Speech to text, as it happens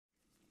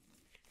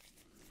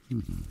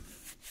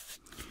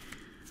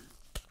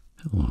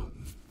Hello.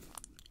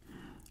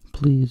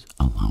 Please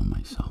allow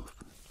myself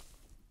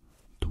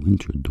to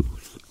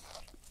introduce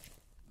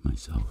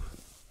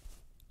myself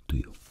to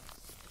you.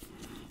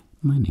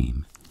 My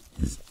name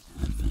is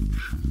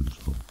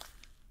Vincenzo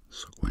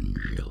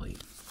Squangeli,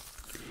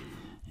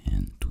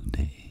 and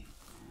today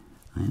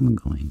I am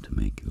going to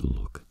make you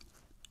look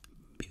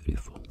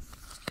beautiful.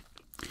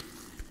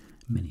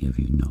 Many of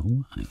you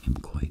know I am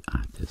quite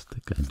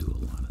artistic. I do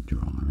a lot of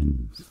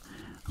drawings,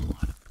 a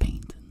lot of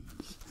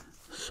paintings,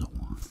 so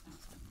on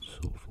and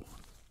so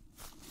forth.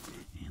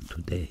 And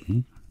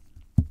today,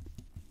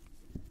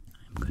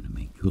 I'm going to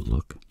make you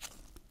look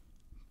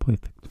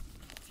perfect.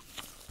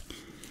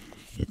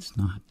 It's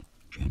not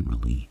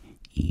generally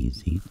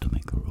easy to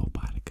make a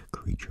robotic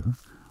creature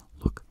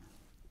look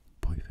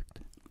perfect,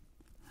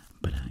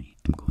 but I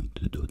am going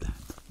to do that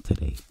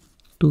today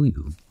to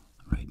you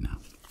right now.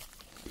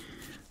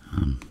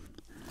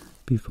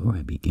 Before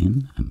I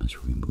begin, I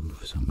must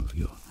remove some of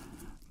your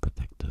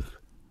protective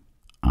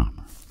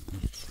armor.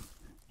 It's,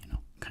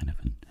 kind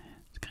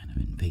of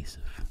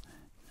invasive.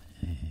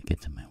 It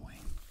gets in my way.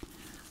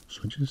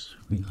 So just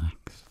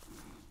relax.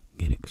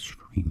 Get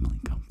extremely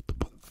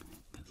comfortable,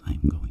 because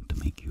I'm going to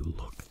make you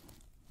look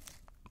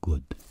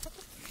good.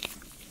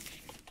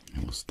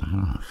 And we'll start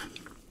off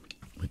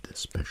with this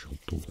special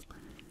tool.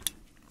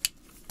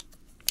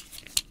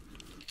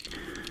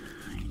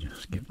 You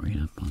just get right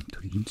up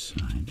onto each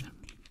side.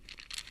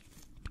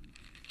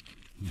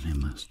 And I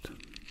must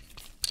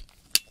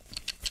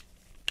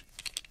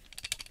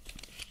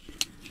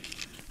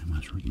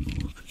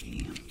remove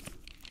the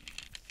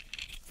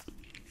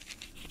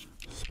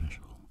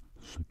special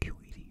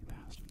security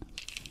fasteners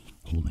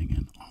holding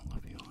in all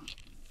of your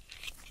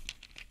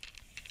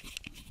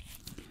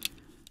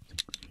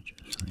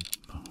just right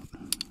about.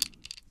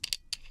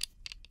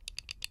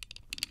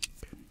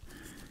 Okay.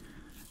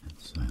 That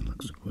side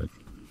looks good.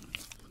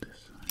 This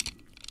side.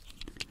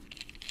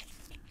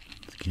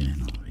 Let's get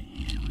in over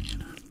here. We're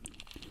gonna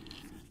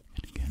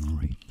get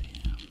right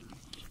there.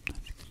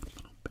 Sometimes it can be a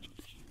little bit.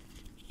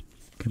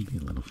 Can be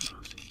a little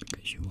fussy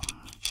because you are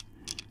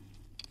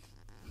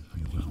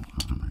very well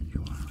armored.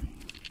 You are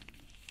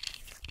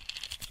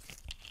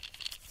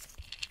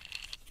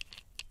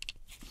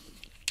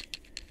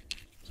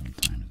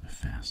sometimes the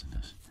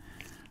fasteners.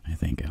 I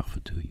think Alpha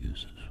 2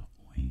 uses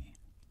way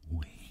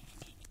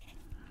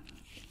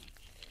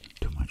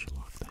too much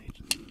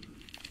Loctite.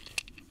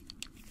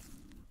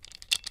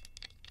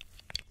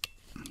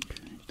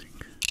 Okay, I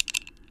think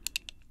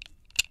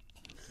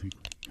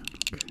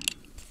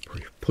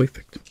okay.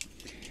 Perfect.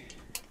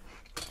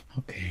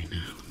 Okay,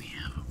 now let me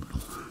have a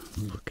little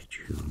look at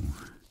you.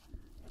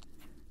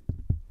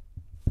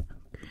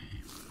 Okay.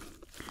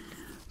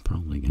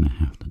 Probably gonna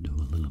have to do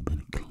a little bit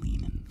of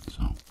cleaning,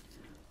 so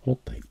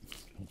hold tight,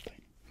 hold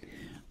tight.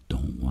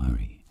 Don't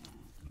worry,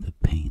 the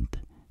paint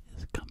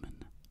is coming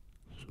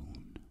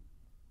soon.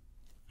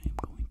 I'm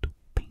going to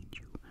paint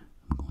you.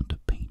 I'm going to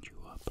paint you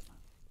up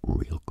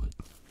real good.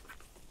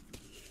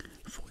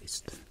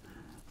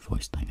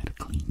 First I gotta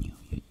clean you.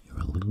 You're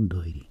a little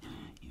dirty.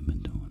 You've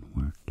been doing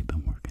work. You've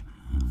been working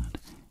hard.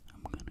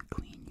 I'm gonna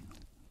clean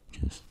you.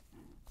 Just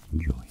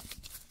enjoy it.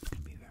 It's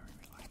gonna be very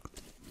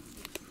relaxing.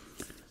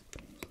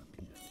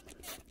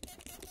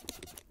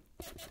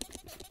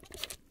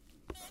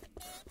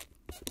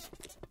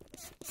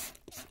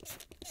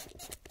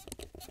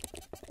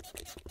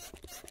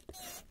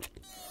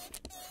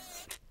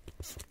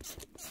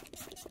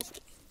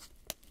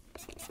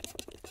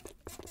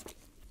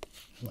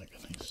 Like a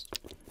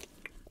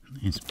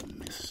nice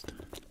mist.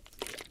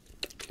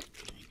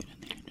 You get in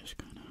there and just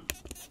kind of.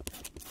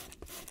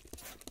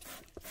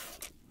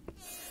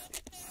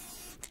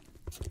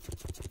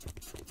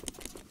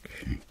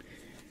 Okay,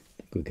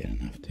 I think we got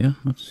enough there.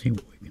 Let's see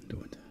what we can do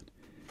with that.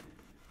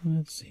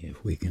 Let's see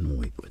if we can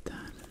work with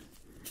that.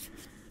 As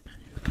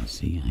you can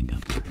see, I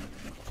got my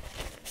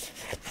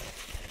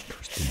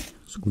trusty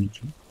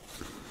squeegee.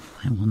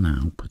 I will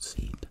now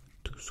proceed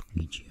to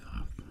squeegee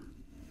off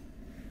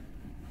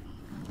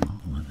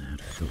all of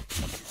that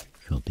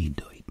filthy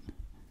dirt.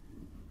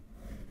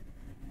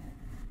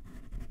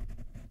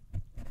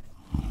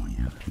 Oh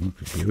yeah, it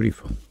looks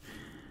beautiful.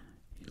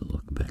 You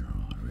look better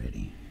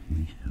already.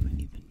 We haven't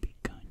even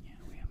begun yet.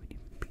 We haven't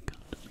even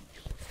begun to make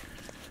you look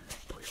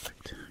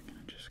perfect. I'm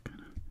gonna just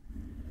kind of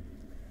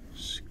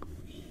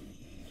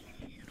squeeze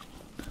it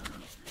all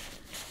down.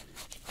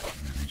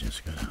 And then I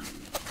just gotta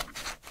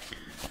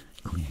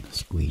clean the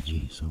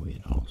squeegee so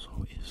it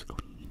also is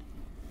clean.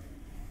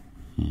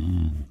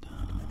 And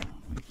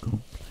we go.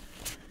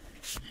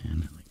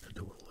 And I like to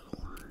do a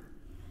little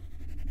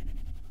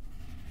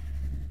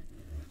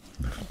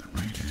left and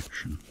right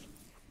action.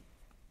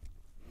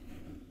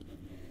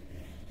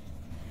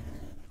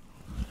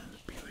 Oh,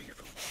 that's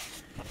beautiful.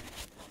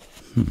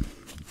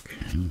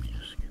 Okay, let me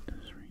just get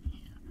this right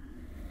here.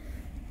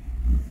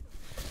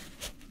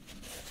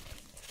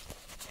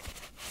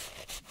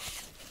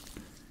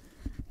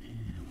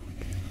 And we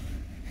can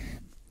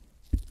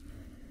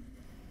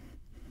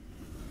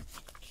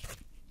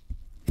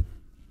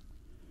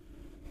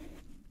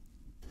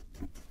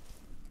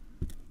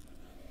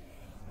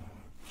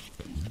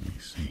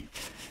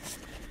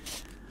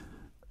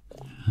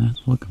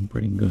That's looking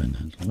pretty good.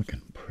 That's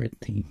looking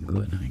pretty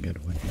good, I gotta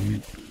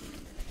admit.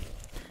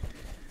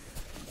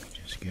 Let me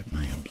just get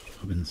my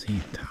absorbency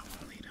towel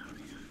laid out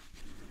here.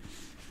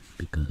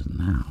 Because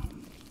now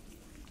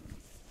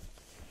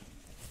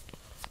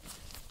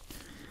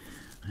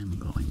I'm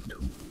going to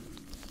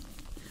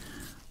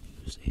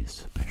use a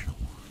special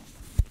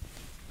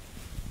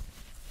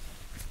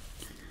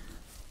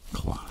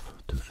cloth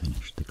to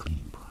finish the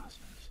cleaning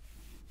process.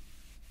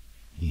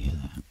 You hear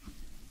that?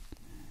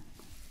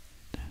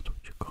 That's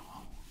what you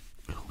call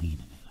cleaning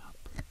it up.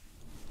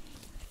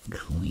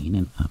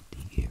 Cleaning up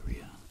the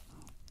area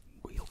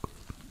real good.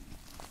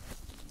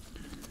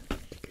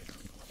 To get a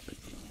little bit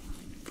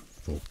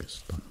more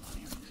focused on my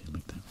area. See,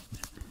 like that right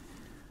there.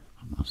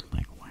 Almost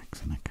like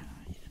waxing a car.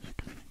 You just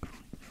kind of go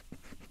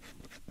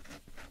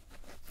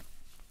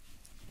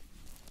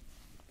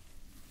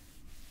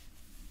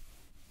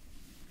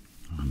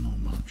I don't know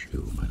about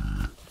you, but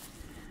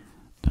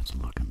that's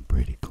looking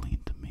pretty clean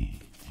to me.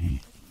 Hey,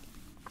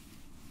 I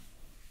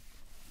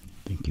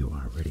think you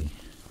are ready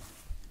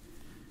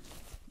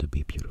to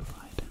be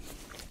beautified.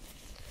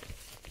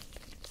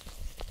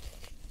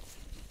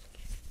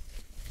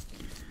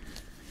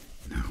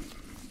 Now,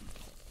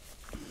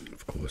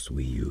 of course,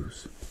 we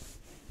use.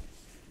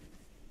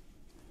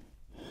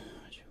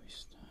 What should we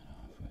start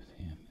off with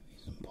here? Maybe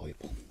some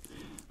purple.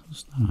 I'll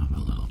start off with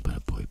a little bit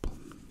of purple.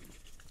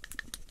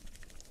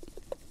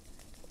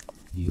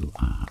 You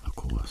are, of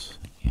course,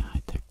 a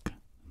high-tech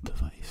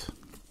device,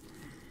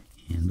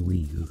 and we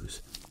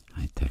use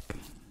high-tech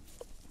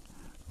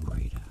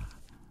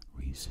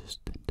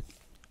radar-resistant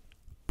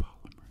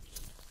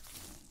polymers.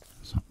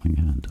 Something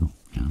I gotta do,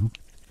 you know?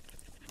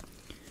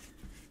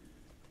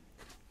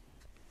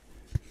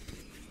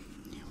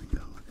 Here we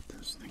go, look at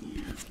this thing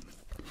here.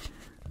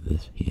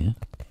 This here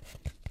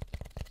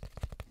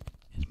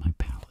is my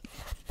palette.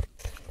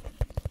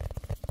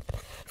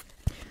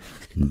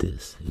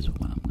 This is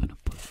what I'm gonna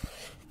put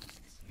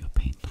your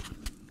paint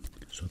on,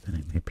 so that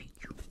I may paint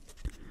you.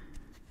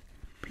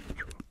 Paint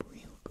you up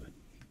real good.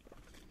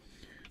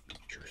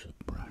 Choose a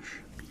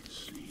brush. Let me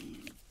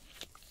see.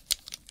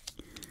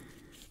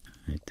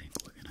 I think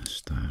we're gonna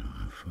start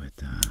off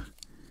with, I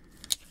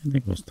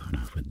think we'll start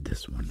off with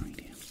this one right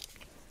here.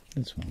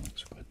 This one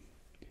looks good.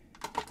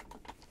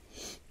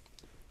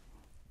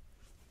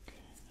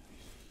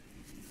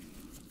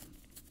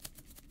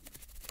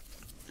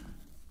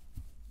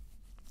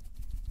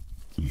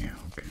 Yeah,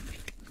 okay.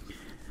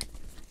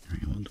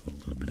 Alright, we'll do a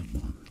little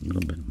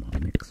bit more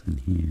mix in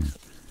here.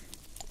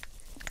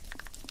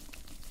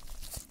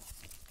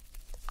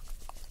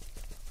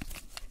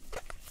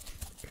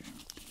 Okay.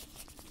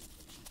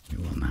 We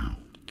will now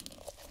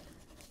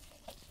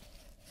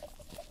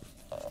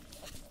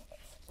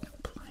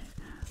apply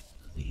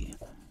the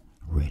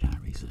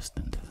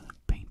radar-resistant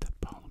paint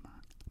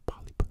polymer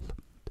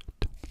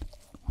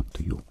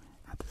onto you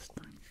at this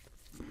time.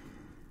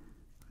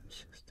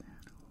 Let's just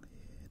add a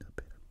little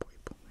bit of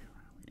purple. Where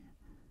are we there?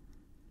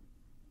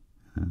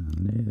 A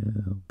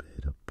little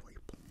bit of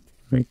purple.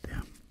 Right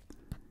there.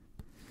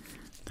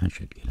 That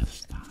should get us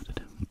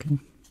started, okay?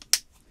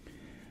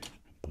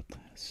 Put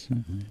that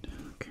aside.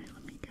 Okay,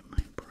 let me get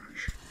my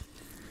brush.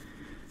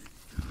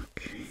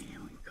 Okay, here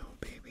we go,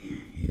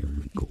 baby. Here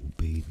we go,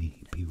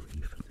 baby. Be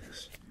ready for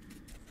this.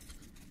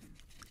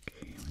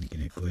 Okay, let me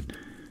get it good.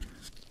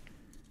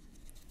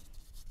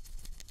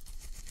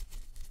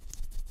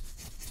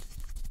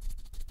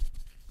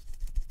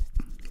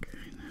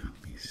 Okay, now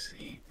let me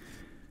see.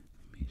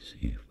 Let me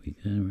see if we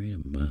got right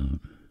about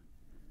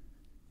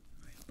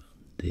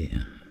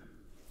there.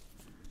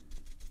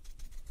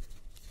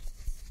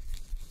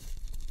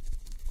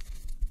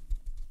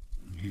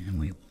 And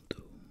we will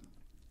do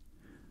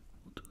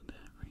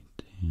that right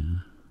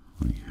there.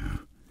 Oh yeah.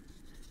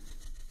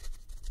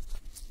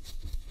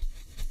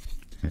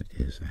 That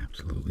is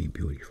absolutely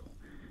beautiful.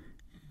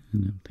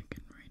 And I'm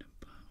thinking right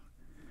about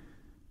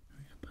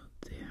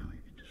there. We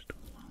can just do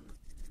one.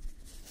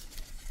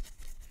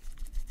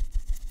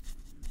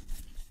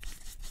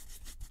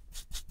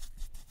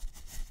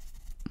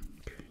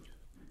 Okay.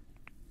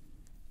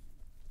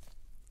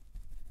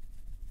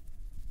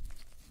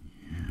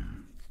 Yeah.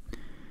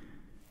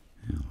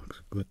 That looks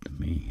good to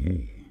me.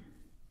 Hey.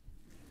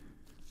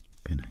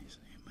 Can I say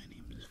my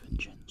name is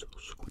Vincenzo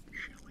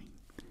Squinchilling?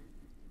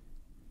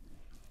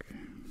 Okay.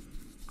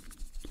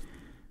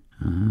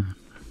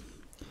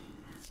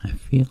 I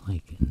feel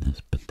like in this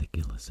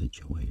particular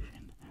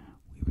situation,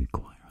 we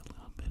require a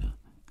little bit of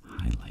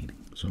highlighting.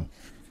 So,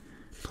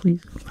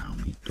 please allow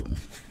me to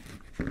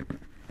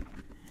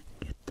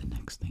get the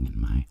next thing in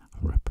my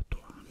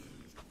repertoire.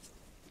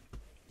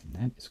 And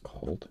that is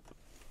called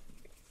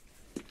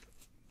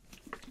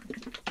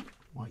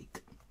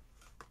white.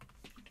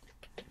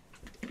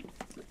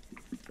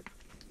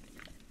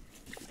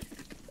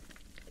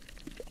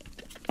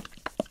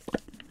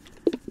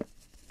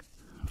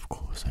 Of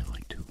course, I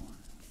like to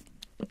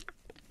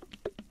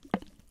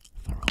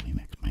thoroughly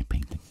mix my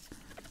painting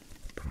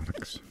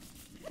products.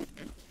 You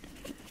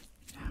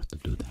have to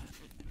do that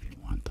if you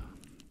want the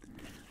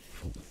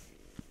full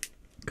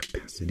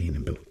capacity and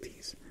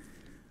abilities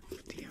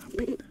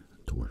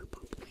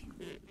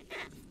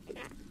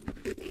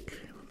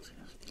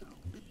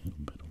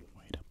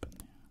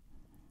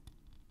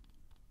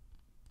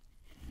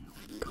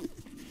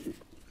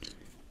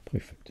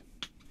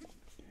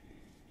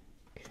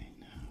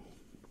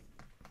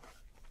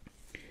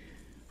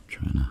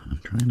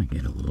trying to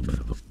get a little bit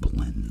of a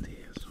blend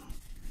here, so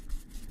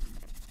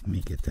let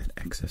me get that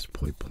excess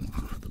purple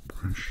off of the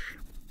brush.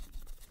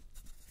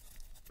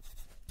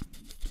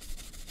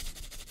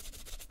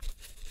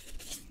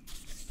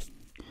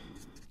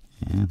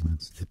 And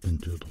let's dip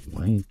into the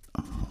white.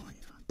 Oh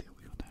yeah, there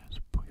we go. That's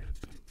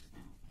perfect.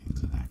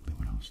 Exactly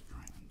what I was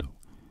trying to do.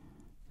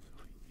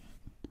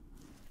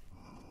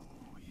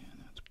 Oh yeah,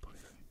 that's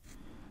perfect.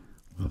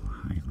 A little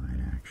highlight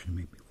action.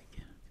 Maybe we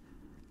get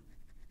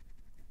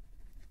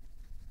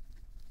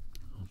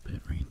a little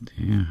bit right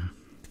there.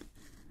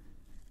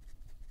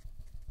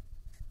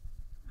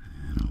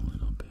 And a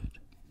little bit.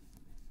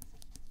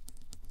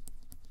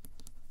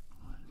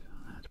 Oh,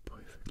 that's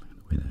perfect. Look at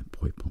the way that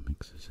purple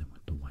mixes in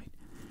with the white.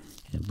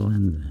 It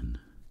blends in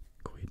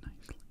quite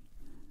nicely.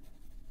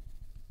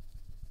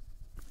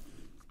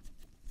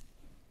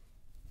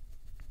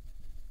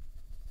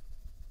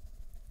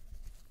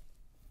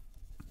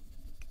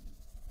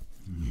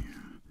 Yeah,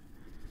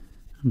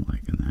 I'm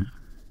liking that.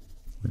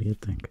 What do you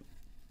think?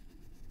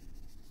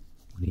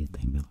 What do you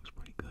think? That looks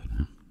pretty good,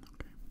 huh?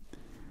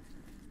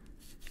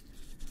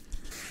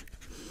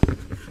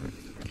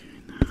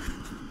 Okay, now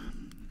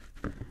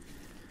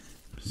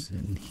I'm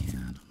sitting here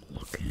and I'm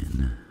looking.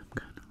 I'm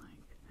kind of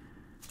like,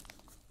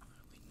 what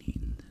do we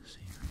need in this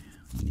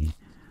area?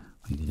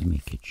 We gotta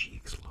make your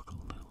cheeks look a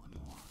little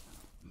more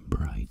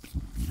bright.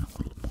 Yeah, a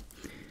little more.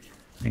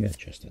 I got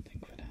just a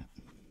thing for that.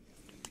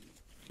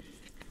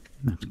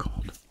 And that's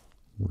called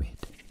red.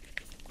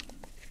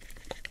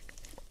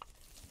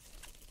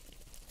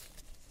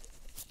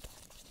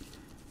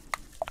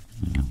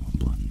 And we'll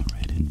blend the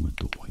red in with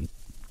the white.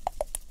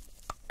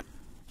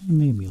 And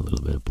maybe a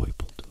little bit of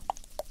purple too.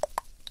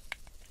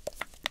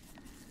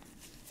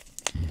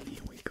 And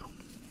here we go.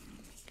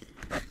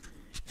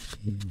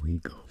 Here we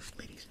go,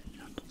 ladies and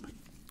gentlemen.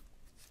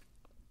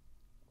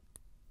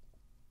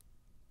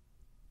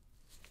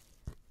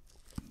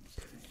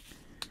 Okay.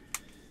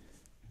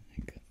 I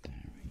got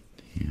that right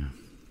there.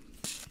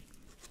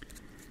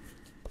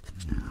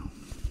 Now,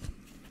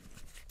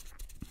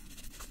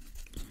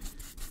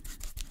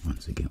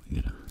 once again, we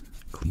gotta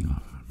clean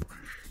off our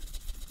brush.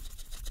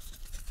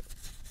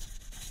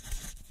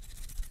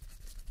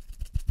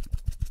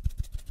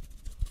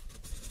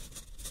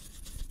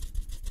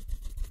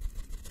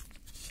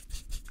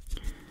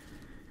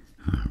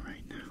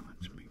 Alright, now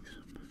let's make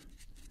some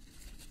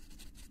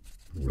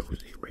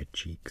rosy red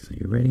cheeks. Are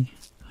you ready?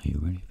 Are you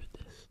ready for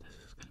this? This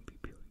is gonna be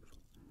beautiful.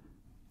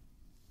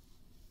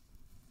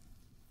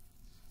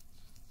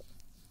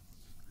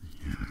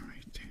 Yeah,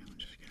 right there.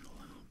 Just get a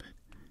little bit.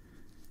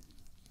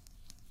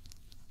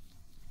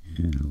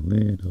 And a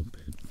little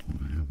bit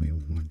more. How we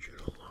want you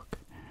to look.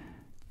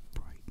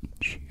 Bright and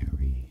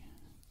cheery.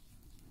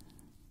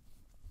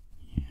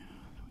 Yeah,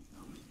 there we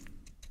go.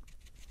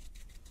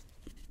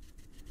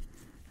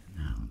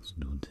 Now let's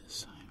do this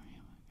side.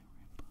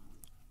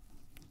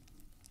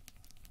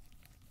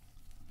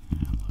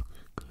 That looks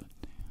good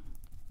there.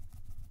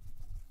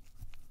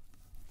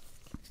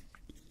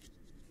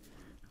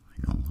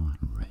 Like a lot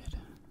of red.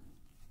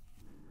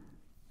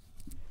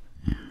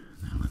 Yeah,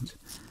 now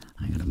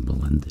I gotta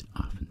blend it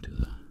off into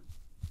the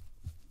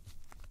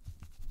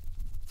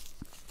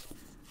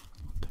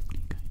little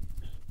technique I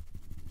use.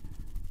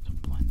 It's a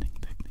blending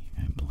technique.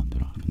 I blend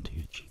it off into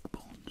your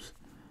cheekbones.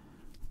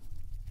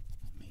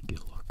 Make it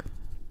look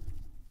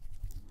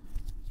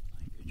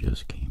like you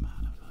just came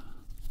out of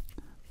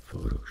a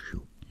photo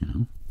shoot, you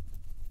know?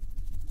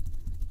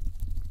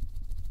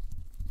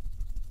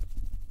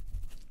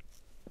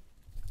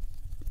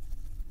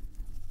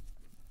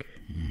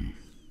 Okay.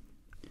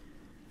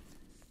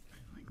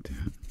 Like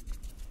that.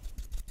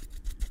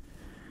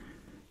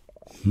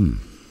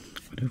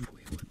 What if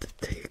we were to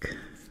take a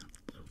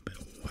little bit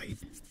of white,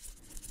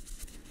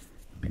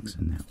 mix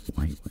in that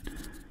white with,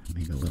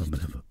 make a little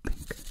bit of a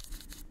pink,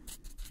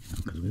 you know,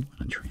 because we want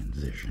to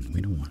transition.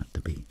 We don't want it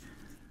to be,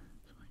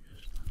 so I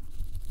just,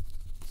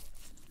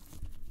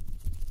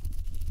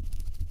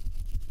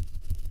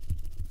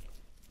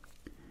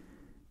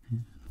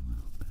 and a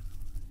little bit,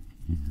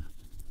 yeah,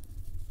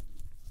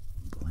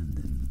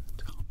 blending,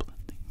 it's called blending.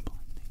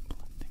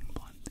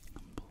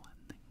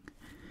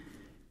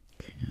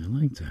 Okay,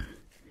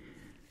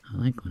 I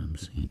like what I'm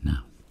seeing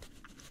now.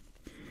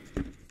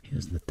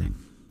 Here's the thing.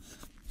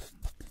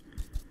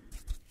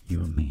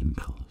 Your main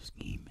color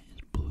scheme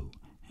is blue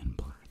and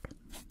black.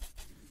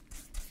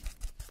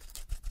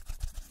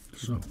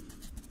 So,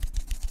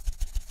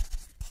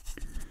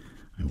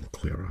 I will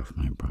clear off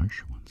my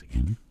brush once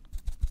again.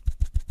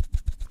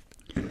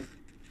 And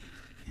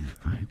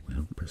I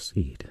will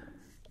proceed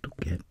to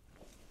get...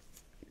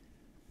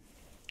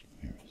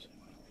 Where is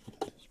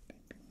it?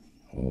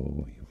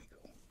 Oh, here we go.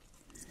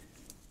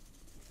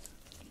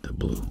 The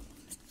blue.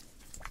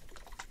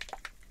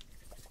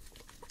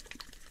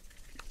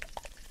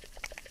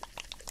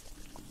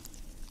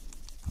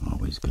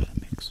 Always gotta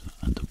mix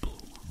the blue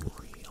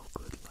real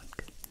good,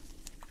 like.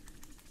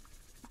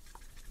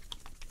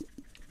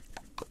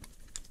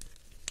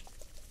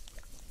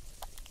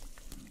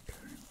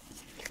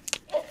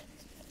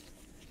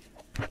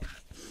 Okay.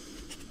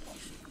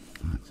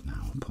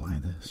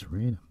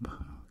 right about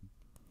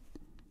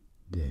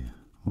there.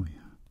 Oh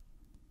yeah.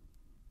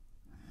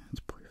 That's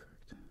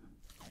perfect.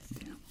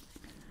 Yeah.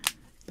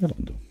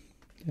 That'll do.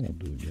 That'll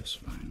do just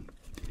fine.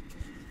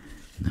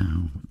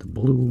 Now, the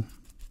blue.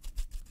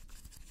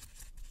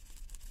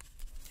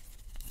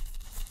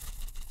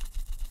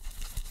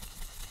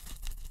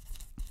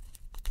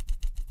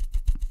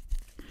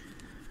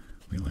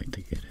 We like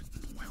to get it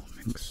well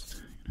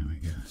mixed. You know, we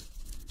gotta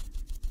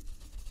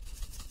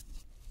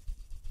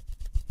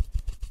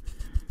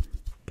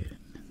get it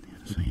in there.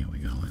 So here we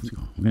go. Let's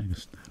go. We're gonna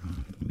start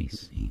off. Let me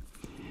see.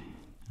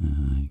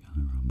 I got a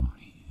robot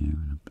here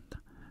and up.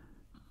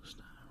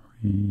 Start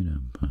right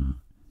up.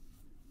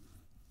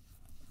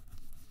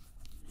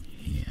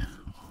 Yeah.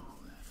 Oh,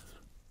 that is.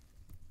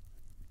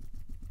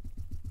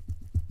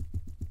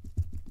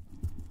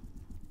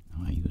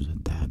 Now I use a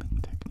dabbing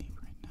technique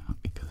right now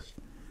because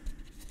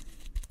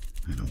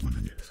I don't want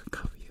to just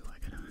cover you. I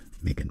gotta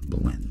make it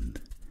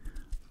blend.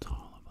 It's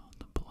all about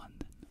the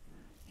blending.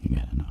 You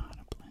gotta know how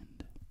to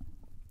blend.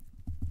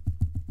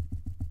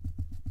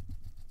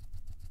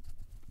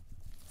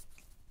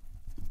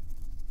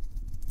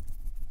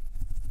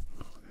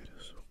 Oh, that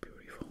is so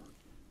beautiful.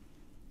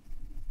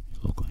 You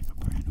look like a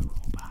brand new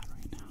robot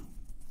right now.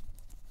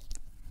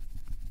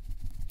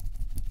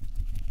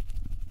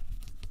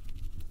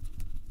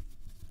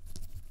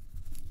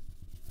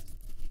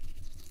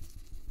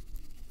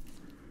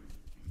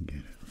 Get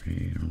it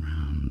right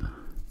around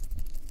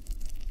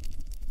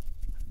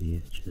the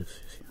edges.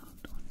 See how I'm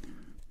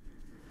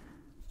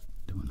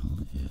doing a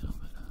little bit of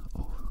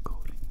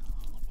overcoating, a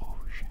little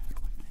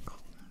overshadowing, I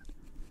call that.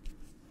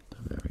 It's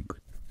a very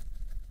good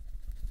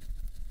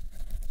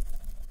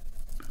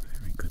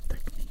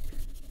technique.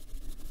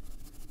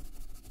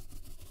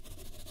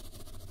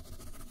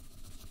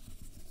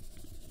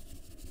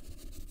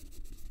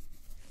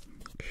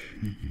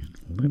 Okay,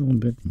 a little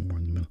bit more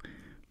in the middle,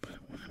 but I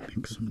want to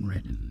mix some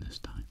red in this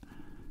time.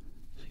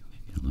 See if we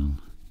can get a little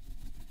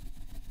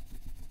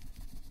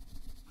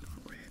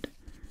red.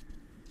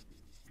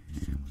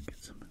 And we'll get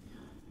some of the.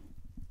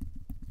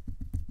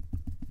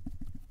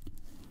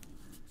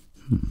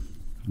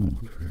 It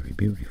looks very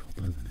beautiful,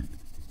 doesn't it?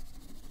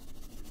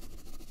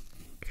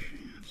 Okay,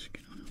 let's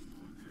get a little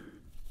more.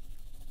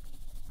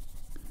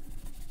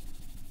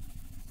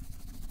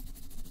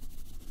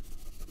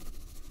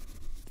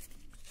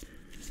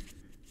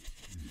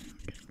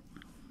 Get a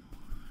little more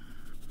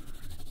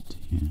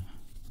right here.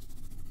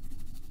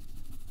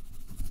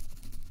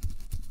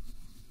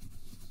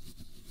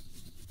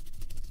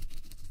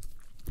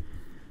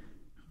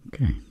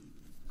 Okay,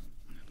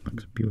 that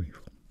looks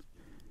beautiful.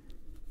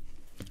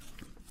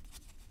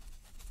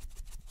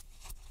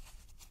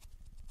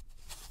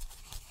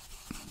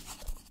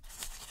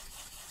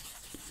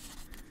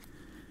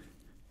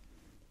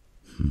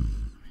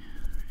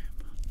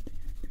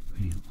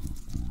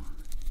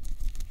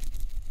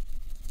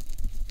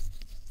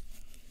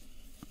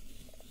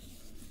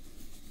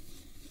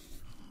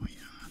 Oh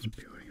yeah, that's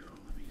beautiful.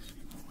 Let me see.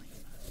 Oh, yeah.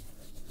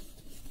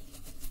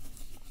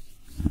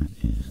 That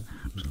is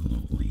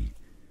absolutely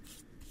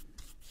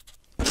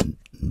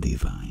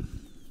divine.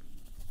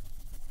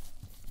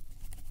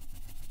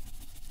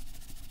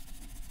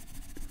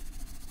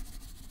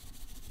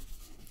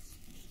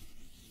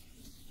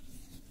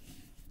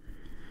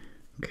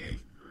 Okay.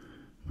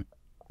 Wait,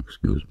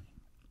 excuse me.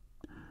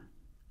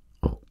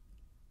 Oh.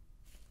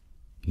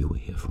 You were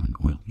here for an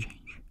oil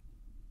change.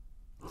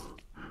 Oh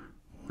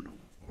no.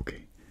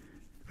 Okay.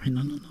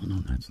 No.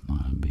 That's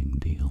not a big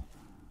deal.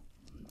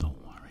 Don't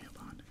worry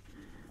about it.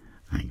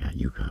 I got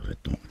you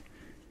covered. Don't.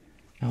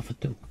 Alpha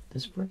 2.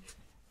 This droid's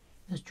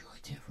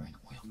here for an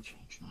oil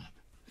change, not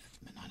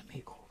a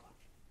makeover.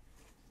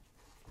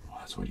 Well,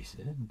 that's what he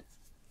said.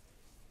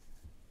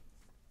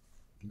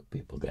 You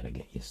people gotta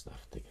get your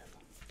stuff together.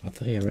 I'll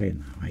tell you right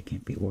now, I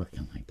can't be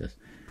working like this.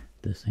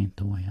 This ain't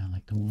the way I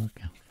like to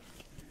work out.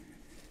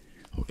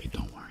 Okay,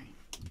 don't worry.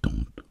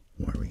 Don't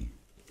worry.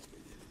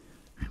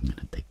 I'm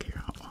gonna take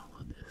care of all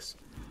of this,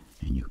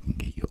 and you can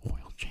get your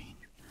oil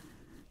change.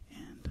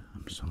 And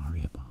I'm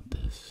sorry about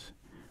this.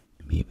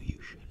 Maybe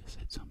you should have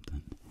said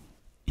something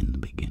in the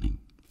beginning.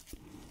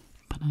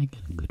 But I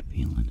get a good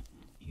feeling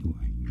you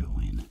were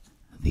enjoying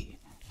the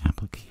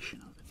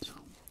application of it. So,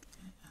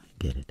 I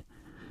get it.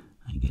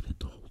 I get it,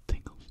 the whole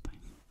tingles thing.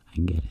 I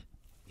get it.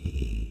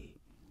 Hey,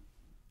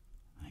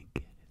 I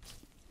get it.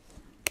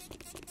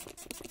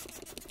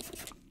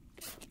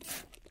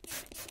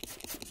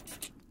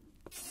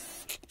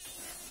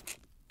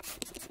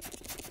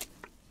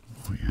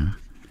 Oh yeah?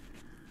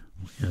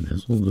 Oh yeah,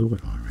 this will do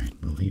it alright,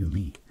 believe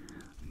me.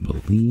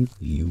 Believe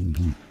you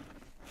me.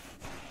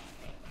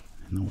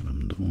 I know what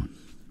I'm doing.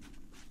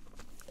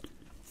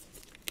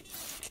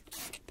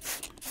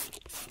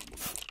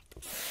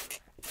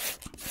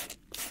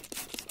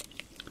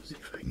 See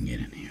if I can get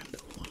in here and do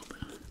a little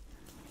bit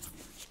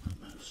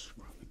of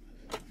scrubbing.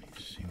 Let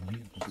me see, we'll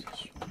use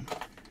this one.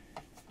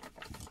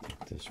 We'll get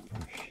this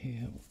brush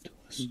here, will do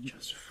us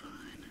just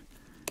fine.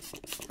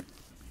 Let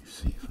me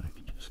see if I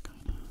can just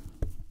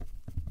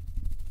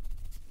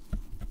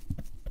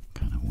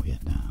kind of wear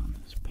down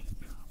this paint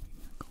job we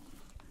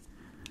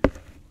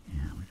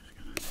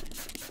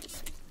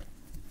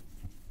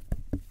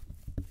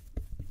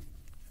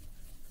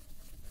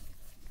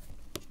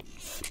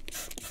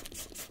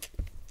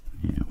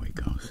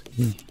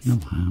See, no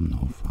harm,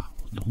 no foul.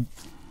 Don't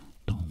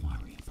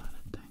worry about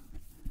a thing.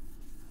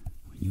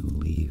 When you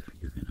leave,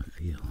 you're gonna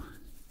feel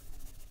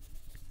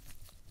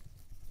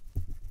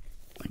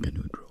like a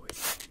new droid.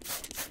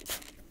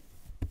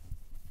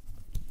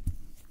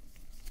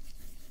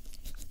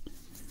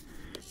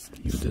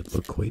 You did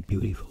look quite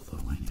beautiful,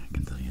 though, I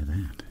can tell you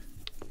that.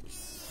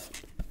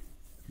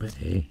 But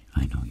hey,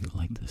 I know you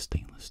like the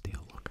stainless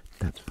steel look.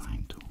 That's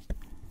fine, too.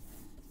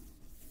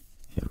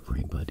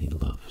 Everybody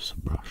loves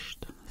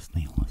brushed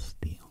stainless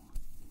steel.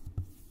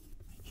 I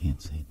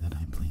can't say that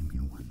I blame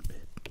you one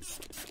bit.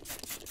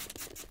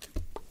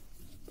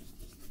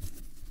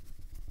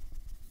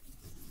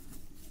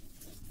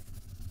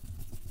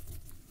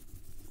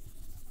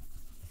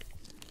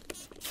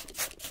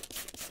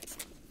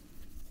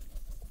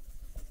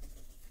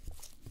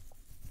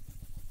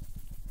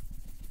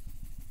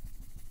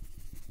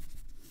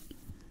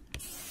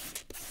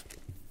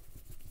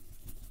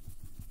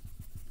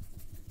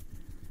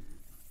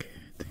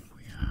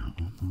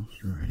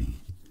 Almost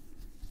ready.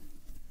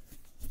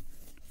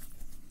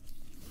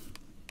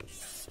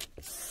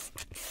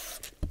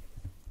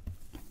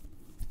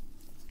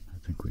 I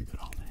think we got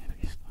all the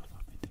heavy stuff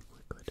up. I think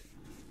we're good.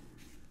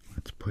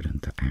 Let's put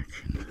into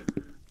action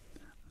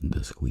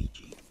the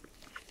squeegee.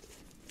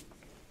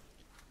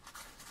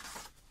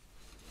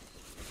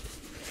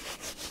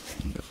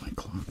 I got my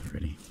cloth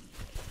ready.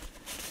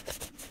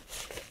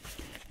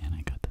 And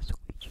I got the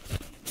squeegee.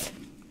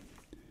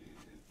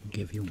 I'll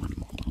give you one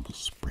more little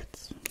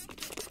spritz.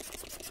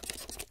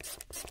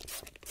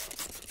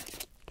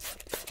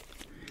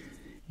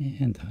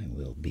 And I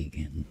will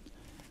begin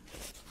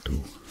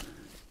to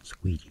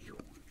squeegee you.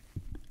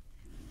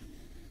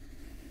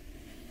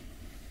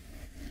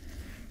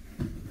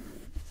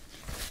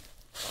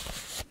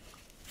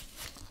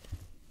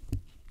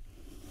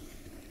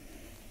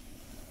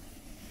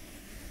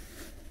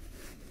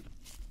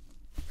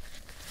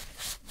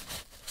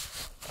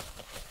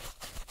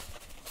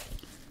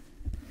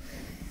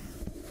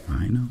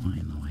 I know,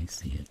 I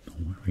see it.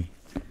 Don't worry.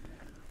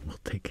 We'll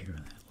take care of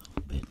that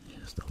little bit,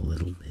 just a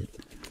little bit.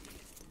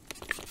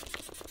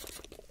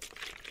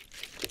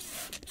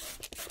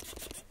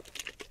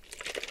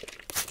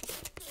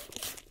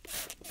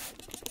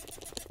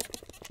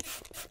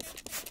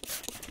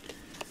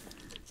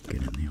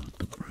 Get in there with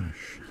the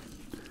brush.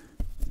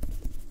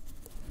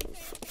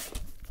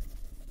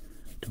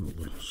 Do a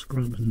little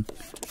scrubbing.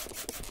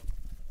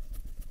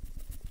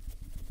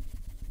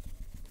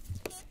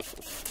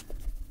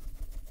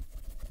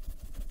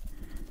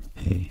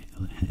 Hey,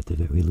 at the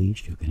very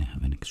least, you're going to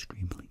have an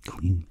extremely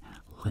clean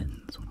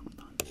lens when I'm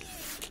done.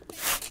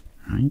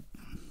 Right?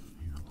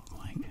 You're going to look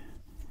like,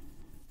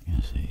 you're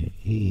going to say,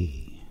 hey,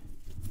 you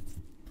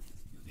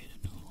get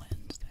a new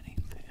lens. That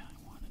ain't fair. I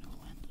want a new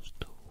lens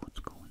too. What's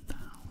going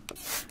down?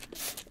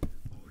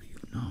 Who do you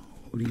know?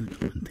 Who do you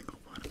know in the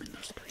bottom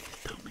industry?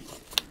 Tell me.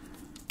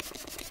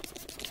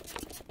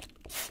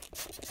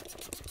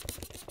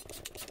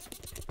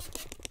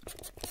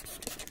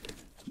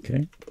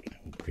 Okay,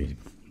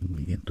 we'll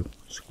begin to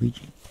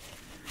squeegee.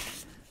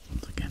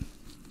 Once again,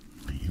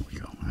 here we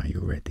go. Are you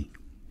ready?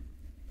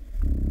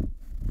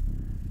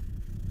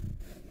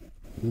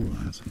 Ooh,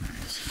 that's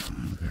nice.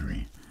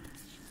 Very,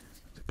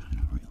 it's kind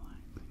of relaxing.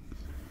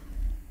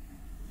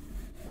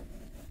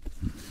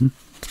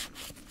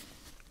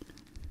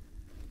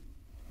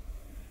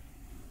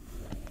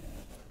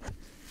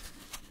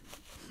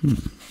 I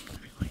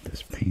feel like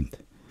this paint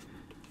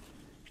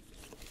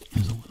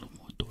is a little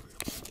more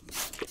durable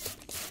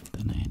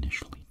than I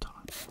initially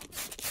thought.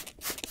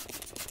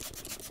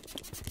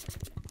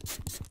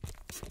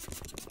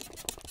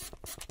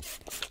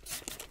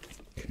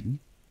 Okay.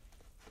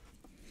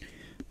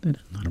 That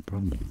is not a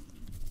problem.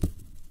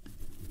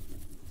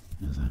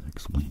 As I've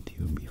explained to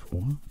you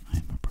before, I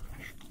am a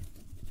professional.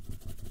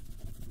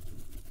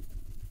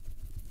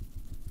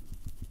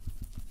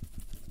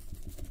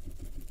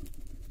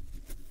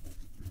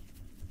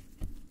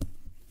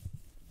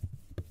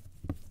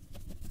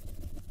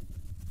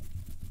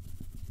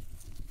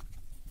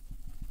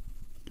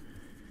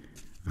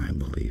 I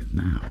believe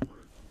now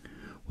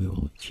we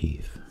will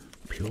achieve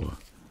pure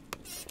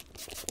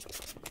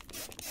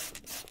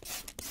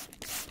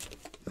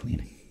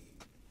cleaning.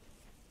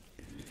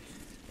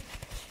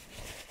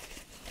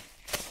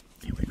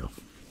 Here we go.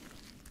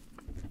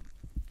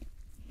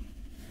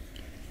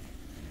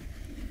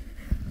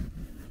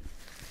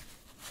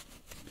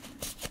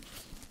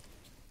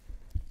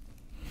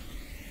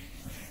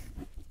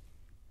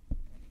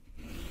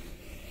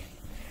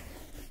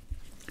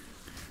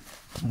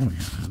 Oh yeah,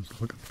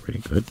 that's looking pretty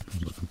good.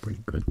 It's looking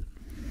pretty good.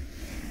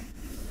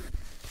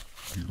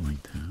 I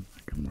like that.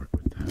 I can work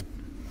with that.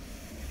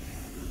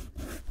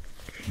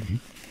 Okay.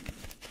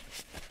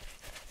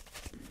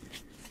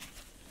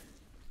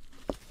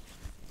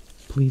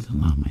 Please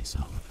allow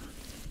myself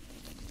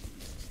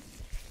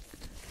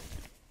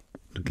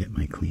to get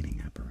my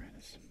cleaning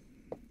apparatus.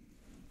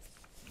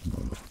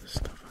 Move all this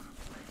stuff out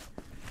of the way.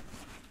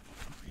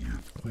 Oh yeah,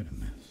 it's quite a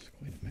mess.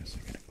 Quite a mess I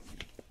gotta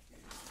clean.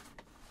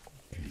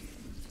 Okay.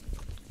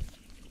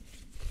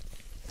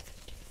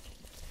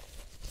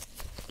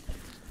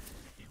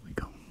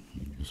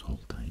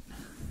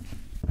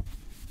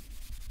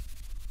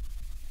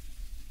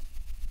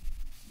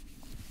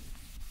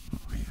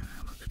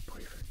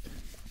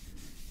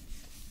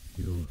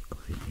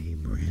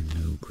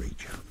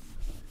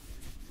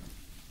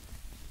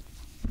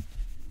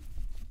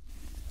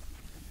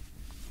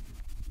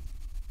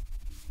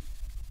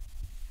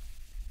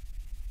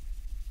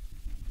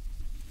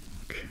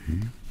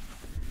 Okay.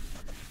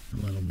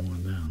 A little more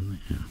down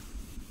there.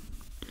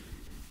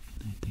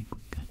 And I think we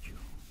got you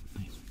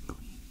nice and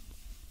clean.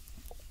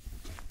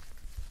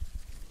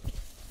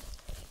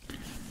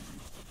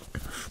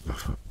 Gonna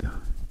fluff up the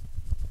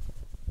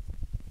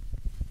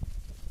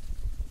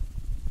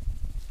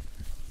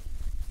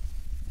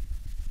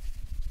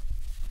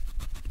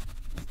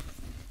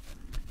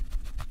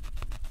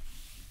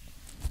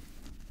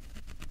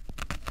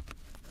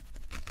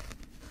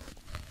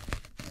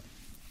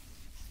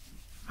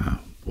oh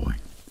boy.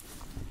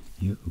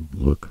 You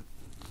look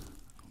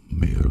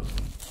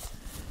beautiful.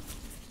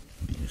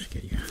 Let me just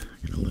get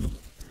a little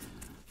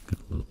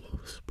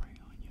overspray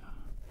on your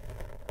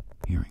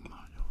hearing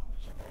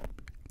modules.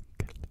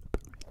 Get a little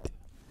bit right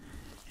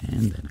there.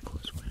 And then of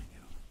course when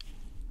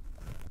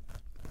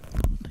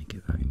well, thank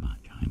you very much.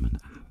 I'm an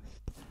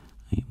artist.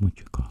 I am what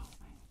you call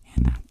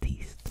an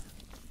artiste.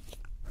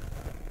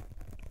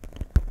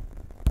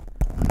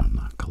 And I'm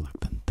not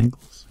collecting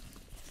tingles.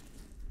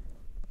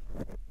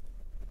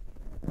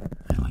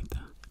 I like to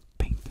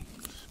paint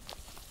things.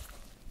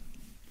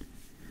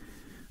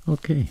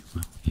 Okay,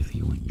 well, if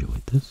you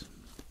enjoyed this,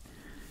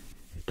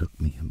 it took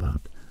me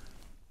about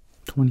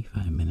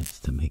 25 minutes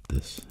to make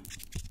this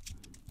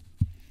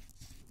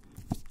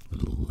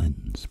little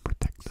lens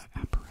protector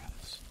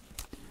apparatus.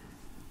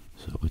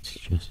 So it's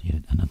just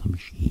yet another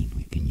machine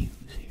we can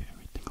use here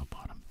at Tingle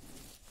Bottom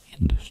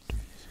Industries.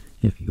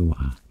 If you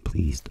are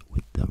pleased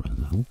with the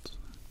results,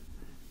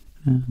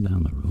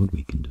 down the road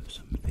we can do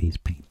some face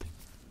painting.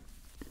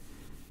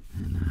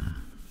 And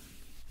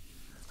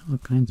all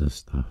kinds of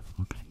stuff,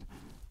 all kinds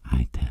of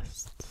eye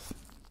tests,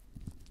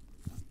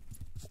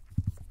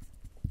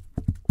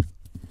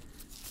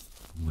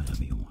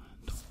 whatever you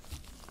want.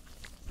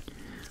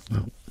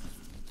 Well,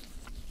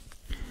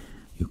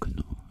 you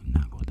can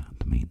now go down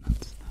to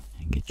maintenance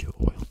and get your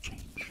oil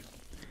change.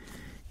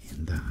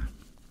 And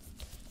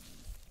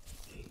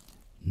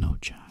no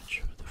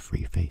charge for the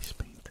free face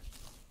paint.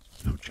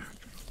 No charge.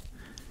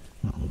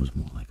 Well, it was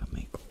more like a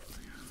makeover,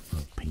 a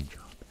little paint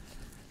job.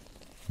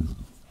 A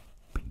little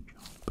paint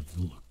job, but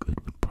you look good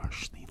with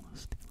brushed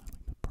stainless steel. I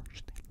like the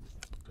brushed stainless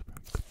steel. It looks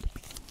very good to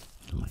me.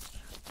 I like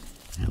that.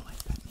 I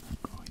like that in that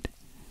droid.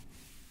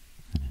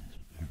 That is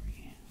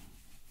very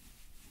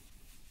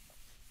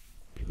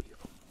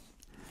beautiful.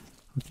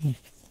 Okay.